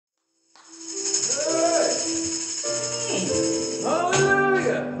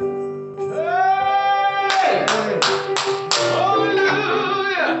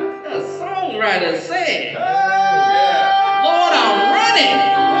to say it. Lord, I'm running.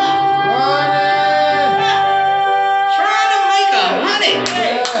 Trying to make 100.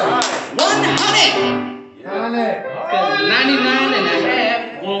 100. Because 99 and a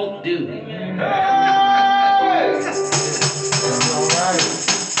half won't do.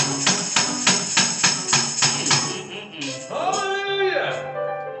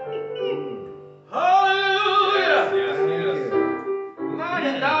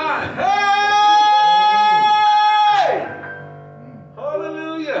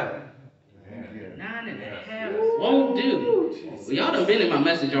 Y'all done been in my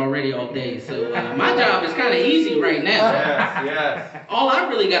message already all day, so my job is kind of easy right now. Yes. All I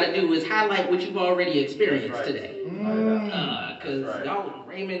really got to do is highlight what you've already experienced today. Because y'all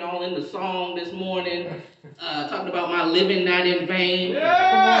Raymond all in the song this morning, talking about my living not in vain.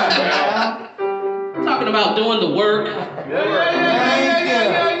 Talking about doing the work. We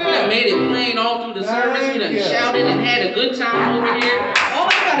done made it plain all through the service. We done shouted and had a good time over here. All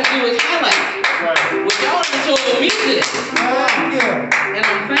I got to do is highlight what y'all done told me today. And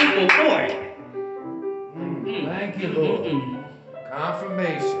I'm thankful for it. Thank you, Lord.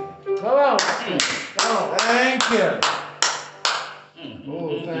 Confirmation. Come on. Thank you.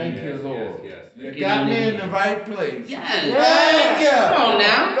 Oh, thank you, Lord. You got me in the right place. Yes. Thank you. Come on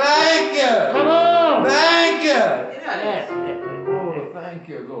now. Thank you. Come on. Thank you. Yes. Oh, thank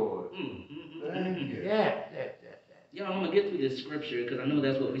you, Lord. Thank you. Y'all, I'm going to get through this scripture because I know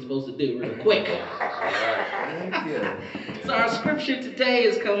that's what we're supposed to do real quick. Thank you. So our scripture today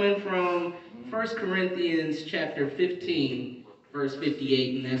is coming from 1 Corinthians chapter 15, verse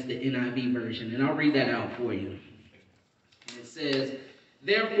 58, and that's the NIV version. And I'll read that out for you. And it says,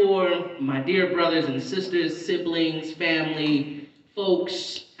 "Therefore, my dear brothers and sisters, siblings, family,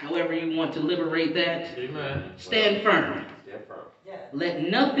 folks, however you want to liberate that, stand firm. Let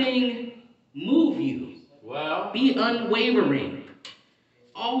nothing move you. Be unwavering.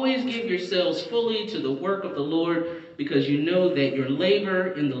 Always give yourselves fully to the work of the Lord, because you know that your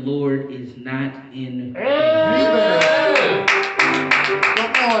labor in the Lord is not in vain."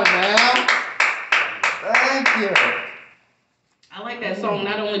 Come on now. Thank you. I like that song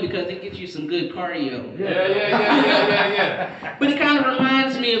not only because it gets you some good cardio. But it kind of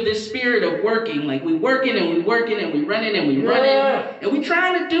reminds me of this spirit of working. Like we working and we working and we running and we running. And we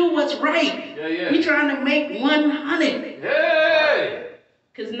trying to do what's right. We trying to make 100.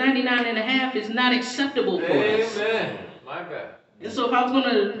 Because 99 and a half is not acceptable for us. My God. And so if I was going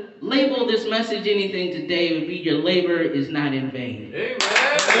to label this message anything today, it would be your labor is not in vain. Amen.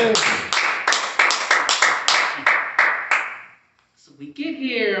 So we get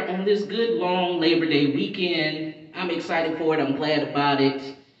here on this good long Labor Day weekend. I'm excited for it. I'm glad about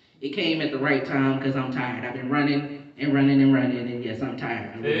it. It came at the right time because I'm tired. I've been running and running and running, and yes, I'm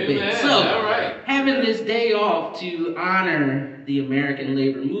tired a little bit. So having this day off to honor the American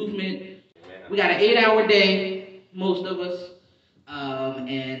labor movement, we got an 8-hour day, most of us.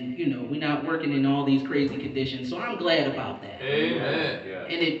 And you know, we're not working in all these crazy conditions, so I'm glad about that. Amen.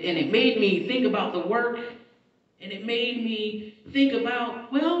 And it made me think about the work, and it made me think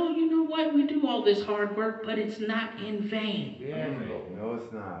about, well, you know what? We do all this hard work, but it's not in vain. No,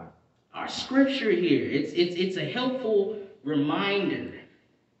 it's not. Our scripture here, it's a helpful reminder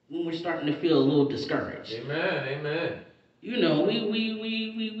when we're starting to feel a little discouraged. Amen. You know,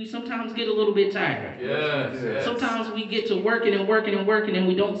 we sometimes get a little bit tired. Yes. Sometimes we get to working and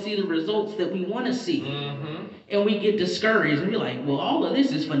we don't see the results that we want to see. And we get discouraged and we're like, well, all of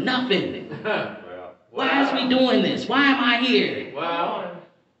this is for nothing. Why is we doing this? Why am I here? Wow.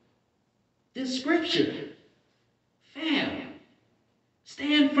 This scripture, fam,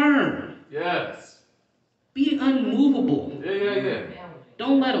 stand firm. Yes. Be unmovable. Yeah.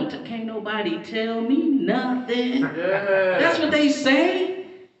 Don't let them, can't nobody tell me nothing. Yeah. That's what they say.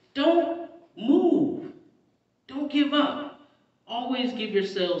 Don't move. Don't give up. Always give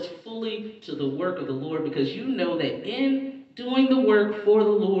yourselves fully to the work of the Lord, because you know that in doing the work for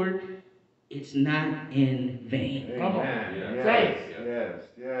the Lord, it's not in vain. Amen. Yes.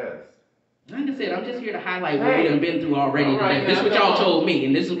 Like I said, I'm just here to highlight what we done been through already today. This is what y'all told me,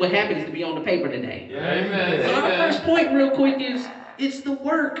 and this is what happens to be on the paper today. Amen. So our first point real quick is, it's the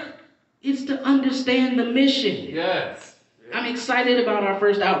work. It's to understand the mission. Yes. I'm excited about our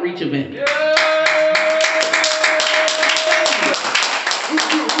first outreach event. Yeah. I'm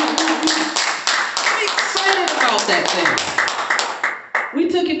excited about that thing. We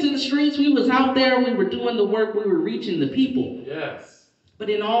took it to the streets. We was out there. We were doing the work. We were reaching the people. Yes. But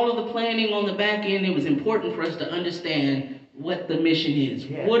in all of the planning on the back end, it was important for us to understand what the mission is.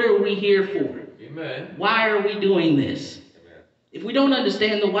 What are we here for? Amen. Why are we doing this? If we don't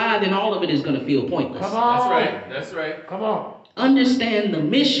understand the why, then all of it is going to feel pointless. Come on. That's right. That's right. Come on. Understand the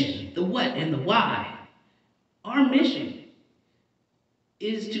mission, the what and the why. Our mission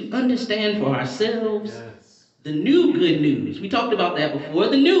is to understand for ourselves the new good news. We talked about that before,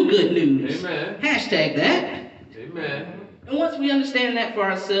 the new good news. Amen. Hashtag that. Amen. And once we understand that for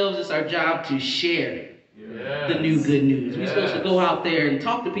ourselves, it's our job to share Yes. the new good news. We're Yes. supposed to go out there and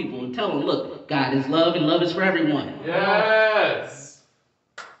talk to people and tell them, look, God is love and love is for everyone. Yes.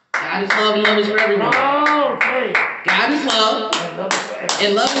 God is love and love is for everyone. Come on, say it. God is love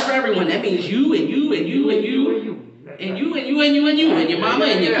and love is for everyone. That means you and you and you and you and you and you and you and you and your mama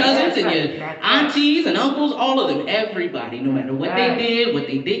and your cousins and your aunties and uncles, all of them, everybody, no matter what they did, what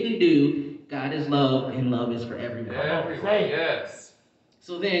they didn't do, God is love and love is for everyone. Everyone. Yes.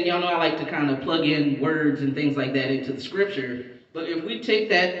 So then, y'all know I like to kind of plug in words and things like that into the scripture. But if we take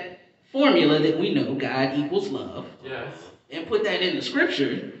that formula that we know, God equals love, Yes. and put that in the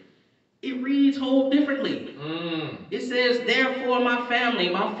scripture, it reads whole differently. It says, therefore, my family,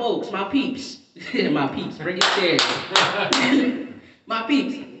 my folks, my peeps, my peeps, bring it there. My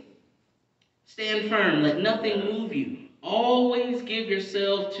peeps, stand firm, let nothing move you. Always give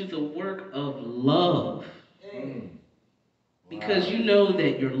yourselves to the work of love. Because you know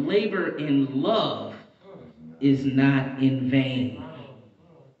that your labor in love is not in vain.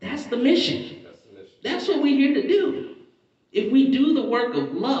 That's the mission. That's what we're here to do. If we do the work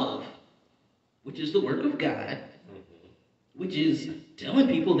of love, which is the work of God, which is telling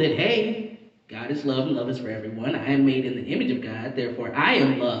people that, hey, God is love and love is for everyone. I am made in the image of God, therefore I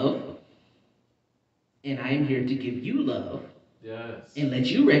am love, and I am here to give you love. Yes. And let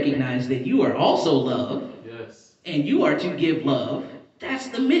you recognize that you are also love. Yes. And you are to give love. That's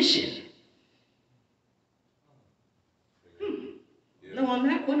the mission. No, on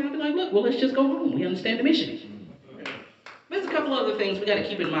that one, I'll be like, look, well, let's just go home. We understand the mission. There's a couple other things we got to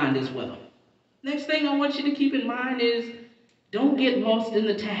keep in mind as well. Next thing I want you to keep in mind is don't get lost in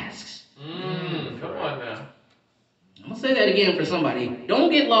the tasks. Come on now. I'm going to say that again for somebody. Don't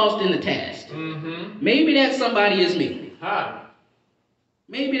get lost in the task. Maybe that somebody is me.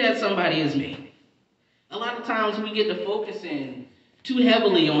 Maybe that somebody is me. A lot of times we get to focusing too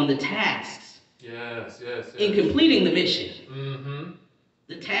heavily on the tasks. Yes. In completing the mission.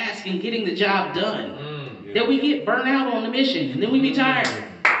 The task in getting the job done. That we get burnt out on the mission and then we be tired.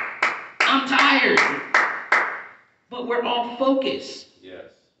 I'm tired. But we're all focused. Yes.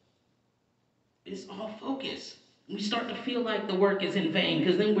 It's all focus. We start to feel like the work is in vain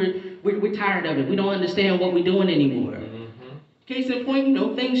because then we're tired of it. We don't understand what we're doing anymore. Case in point, you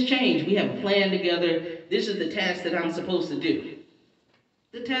know, things change. We have a plan together. This is the task that I'm supposed to do.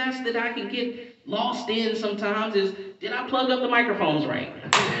 The task that I can get lost in sometimes is, did I plug up the microphones right?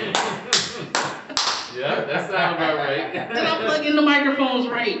 Yeah, that sounds about right. Did I plug in the microphones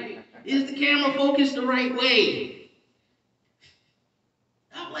right? Is the camera focused the right way?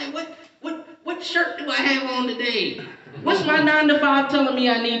 I'm like, what shirt do I have on today? What's my 9 to 5 telling me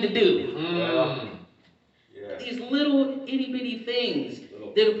I need to do? These little itty-bitty things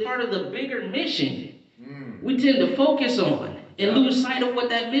that are part of the bigger mission, we tend to focus on and lose sight of what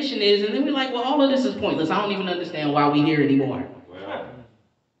that mission is, and then we're like, well, all of this is pointless. I don't even understand why we're here anymore.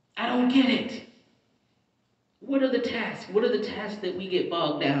 I don't get it. What are the tasks? What are the tasks that we get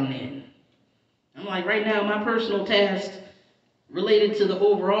bogged down in? I'm like, right now, my personal task related to the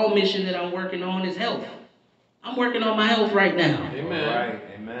overall mission that I'm working on is health. I'm working on my health right now. Amen. Right.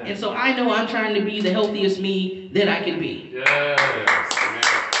 Amen. And so I know I'm trying to be the healthiest me that I can be. Yes. Amen.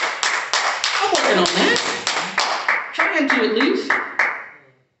 I'm working on that. Trying to at least.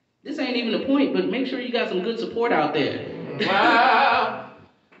 This ain't even the point, but make sure you got some good support out there. Wow.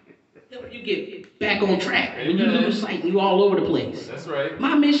 You get back on track when you lose sight and you all over the place. That's right.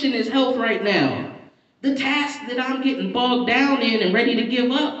 My mission is health right now. The task that I'm getting bogged down in and ready to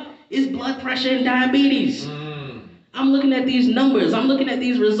give up is blood pressure and diabetes. I'm looking at these numbers, I'm looking at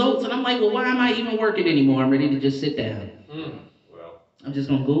these results, and I'm like, well, why am I even working anymore? I'm ready to just sit down. I'm just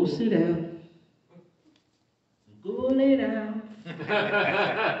gonna go sit down. Go lay down.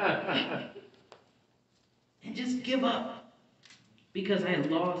 And just give up. Because I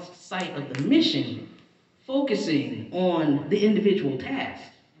lost sight of the mission, focusing on the individual task.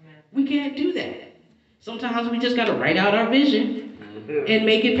 We can't do that. Sometimes we just gotta write out our vision and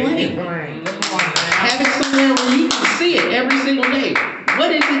make it plain. Have it somewhere where you can see it every single day.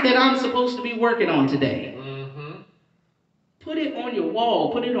 What is it that I'm supposed to be working on today? Put it on your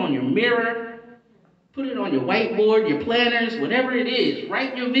wall, put it on your mirror, put it on your whiteboard, your planners, whatever it is.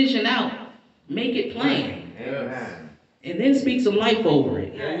 Write your vision out. Make it plain. Amen. And then speak some life over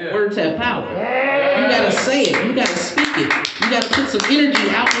it. Yeah. Words have power. You gotta say it. You gotta speak speak it. You got to put some energy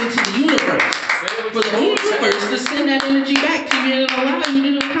out into the universe. For the universe to send that energy back to you and allow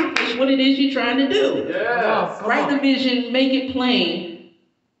you to accomplish what it is you're trying to do. Yes. Write the vision, make it plain,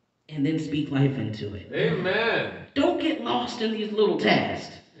 and then speak life into it. Amen. Don't get lost in these little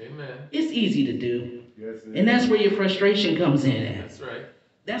tasks. Amen. It's easy to do. Yes, And that's where your frustration comes in at. That's right.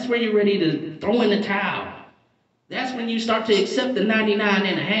 That's where you're ready to throw in the towel. That's when you start to accept the 99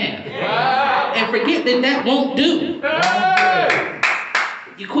 and a half. Wow. And forget that that won't do. Hey.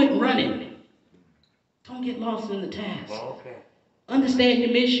 You quit running. Don't get lost in the task. Okay. Understand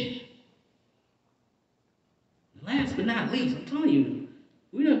your mission. Last but not least, I'm telling you,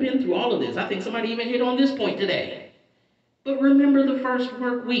 we done been through all of this. I think somebody even hit on this point today. But remember the first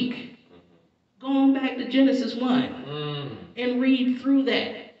work week. Go on back to Genesis 1 and read through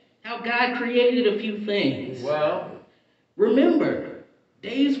that. How God created a few things. Well, remember,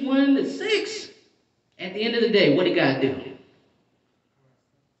 days 1 to 6, at the end of the day, what did God do?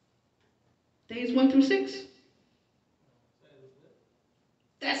 Days 1 through 6.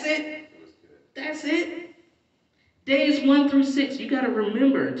 That's it. That's it. Days 1 through 6, you got to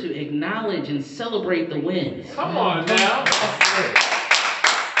remember to acknowledge and celebrate the wins. come on now.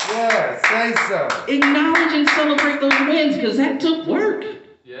 Yeah, say so. Acknowledge and celebrate those wins because that took work.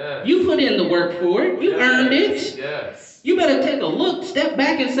 Yes. You put in the work for it. You earned it. Yes. You better take a look, step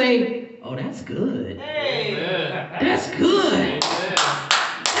back and say, oh, that's good. Amen. That's good. Amen.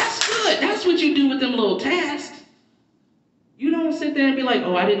 That's good. That's what you do with them little tasks. You don't sit there and be like,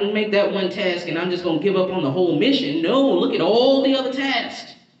 oh, I didn't make that one task and I'm just going to give up on the whole mission. No, look at all the other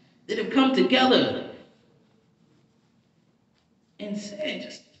tasks that have come together. And say,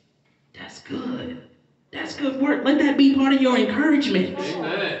 just, that's good. That's good work. Let that be part of your encouragement.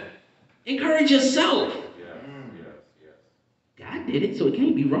 Amen. Encourage yourself. Yes. God did it, so it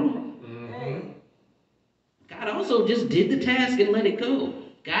can't be wrong. Mm-hmm. God also just did the task and let it go.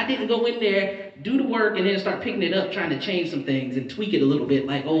 God didn't go in there, do the work, and then start picking it up, trying to change some things and tweak it a little bit.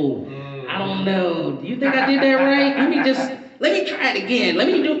 Like, oh, I don't know. Do you think I did that right? Let me try it again. Let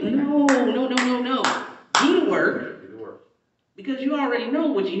me do, no. Do the work. Because you already know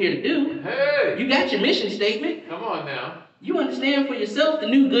what you're here to do. Hey. You got your mission statement. Come on now. You understand for yourself the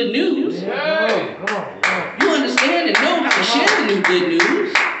new good news. Hey. Come on. You understand and know how to share the new good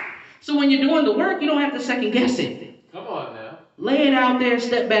news. So when you're doing the work, you don't have to second guess it. Come on now. Lay it out there,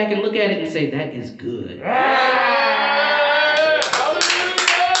 step back and look at it and say, that is good. Hey. Hallelujah.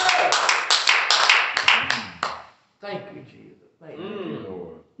 Thank you, Jesus. Thank you,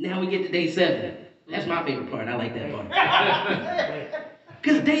 Lord. Now we get to day 7. That's my favorite part. I like that part.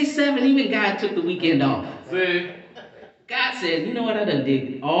 Because day 7, even God took the weekend off. See? God said, you know what? I done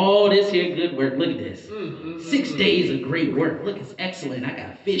did all this here good work. Look at this. 6 days of great work. Look, it's excellent. I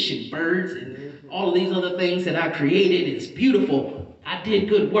got fish and birds and all of these other things that I created. It's beautiful. I did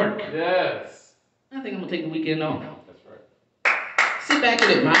good work. Yes. I think I'm going to take the weekend off. That's right. Sit back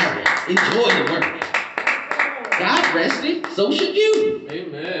and admire it. Enjoy the work. God rested. So should you.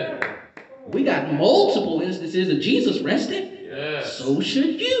 Amen. We got multiple instances of Jesus rested. Yes. So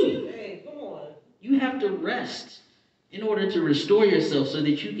should you. Hey, come on. You have to rest in order to restore yourself so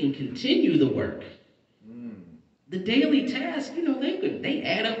that you can continue the work. The daily tasks, they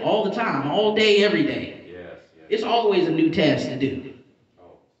add up all the time, all day, every day. Yes. It's always a new task to do.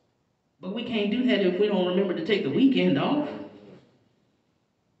 But we can't do that if we don't remember to take the weekend off.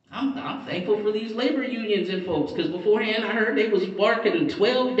 I'm thankful for these labor unions and folks, because beforehand I heard they was working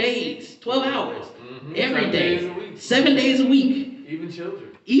 12 days, 12 hours, every 7 day, days a week. 7 days a week. Even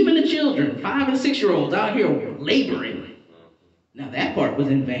children. Even the children, 5 and 6-year-olds out here laboring. Now that part was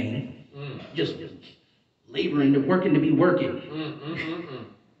in vain. Just laboring, working to be working.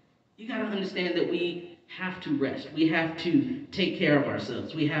 You got to understand that we have to rest. We have to take care of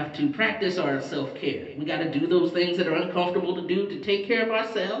ourselves. We have to practice our self-care. We got to do those things that are uncomfortable to do to take care of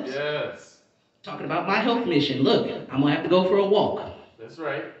ourselves. Yes. Talking about my health mission. Look, I'm going to have to go for a walk. That's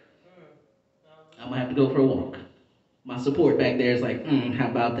right. I'm going to have to go for a walk. My support back there is like, how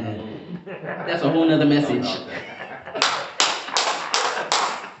about that? That's a whole nother message.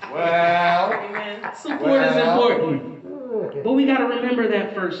 Well, Support is important. But we got to remember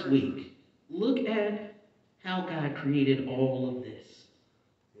that first week. Look at how God created all of this.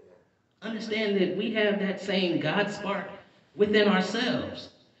 Understand that we have that same God spark within ourselves.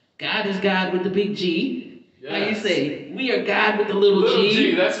 God is God with the big G. Yes. How you say, we are God with the little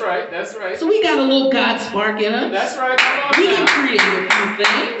G. That's right. So we got a little God spark in us. That's right. Come on We now. can create a few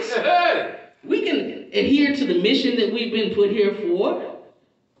things. Hey. We can adhere to the mission that we've been put here for.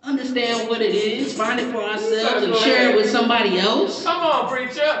 Understand understand what it is, find it for ourselves, and share it with somebody else. Come on,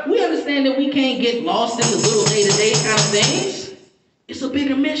 preacher. We understand that we can't get lost in the little day-to-day kind of things. It's a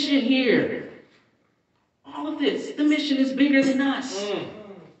bigger mission here. All of this, the mission is bigger than us.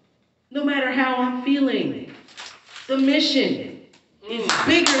 No matter how I'm feeling, the mission is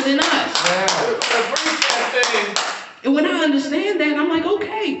bigger than us. And when I understand that, I'm like,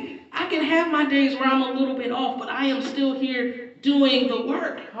 okay, I can have my days where I'm a little bit off, but I am still here doing the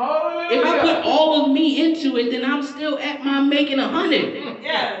work. Hallelujah. If I put all of me into it, then I'm still at my making 100.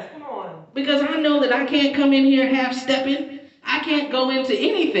 Yes, come on. Because I know that I can't come in here half-stepping. I can't go into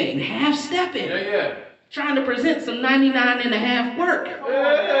anything half-stepping. Yeah. Trying to present some 99 and a half work.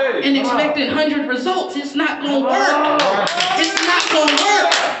 Hey. And expecting 100 results. It's not going to work. It's not going to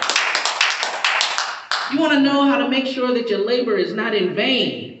work. You want to know how to make sure that your labor is not in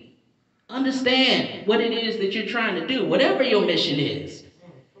vain. Understand what it is that you're trying to do, whatever your mission is.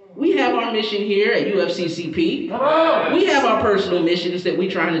 We have our mission here at UFCCP. We have our personal missions that we're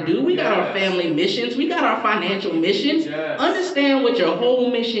trying to do. We got our family missions. We got our financial missions. Yes. Understand what your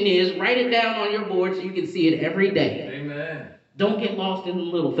whole mission is. Write it down on your board so you can see it every day. Amen. Don't get lost in the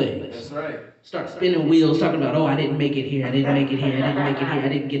little things. That's right. Start spinning wheels talking about, oh, I didn't make it here. I didn't make it here. I didn't make it here. I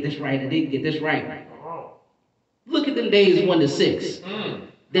didn't get this right. I didn't get this right. Look at them days 1 to 6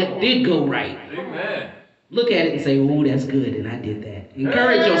 that did go right. Amen. Look at it and say, oh, that's good, and I did that.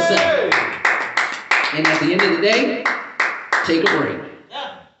 Encourage yourself. And at the end of the day, take a break.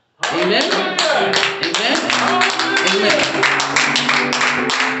 Amen? Amen? Amen.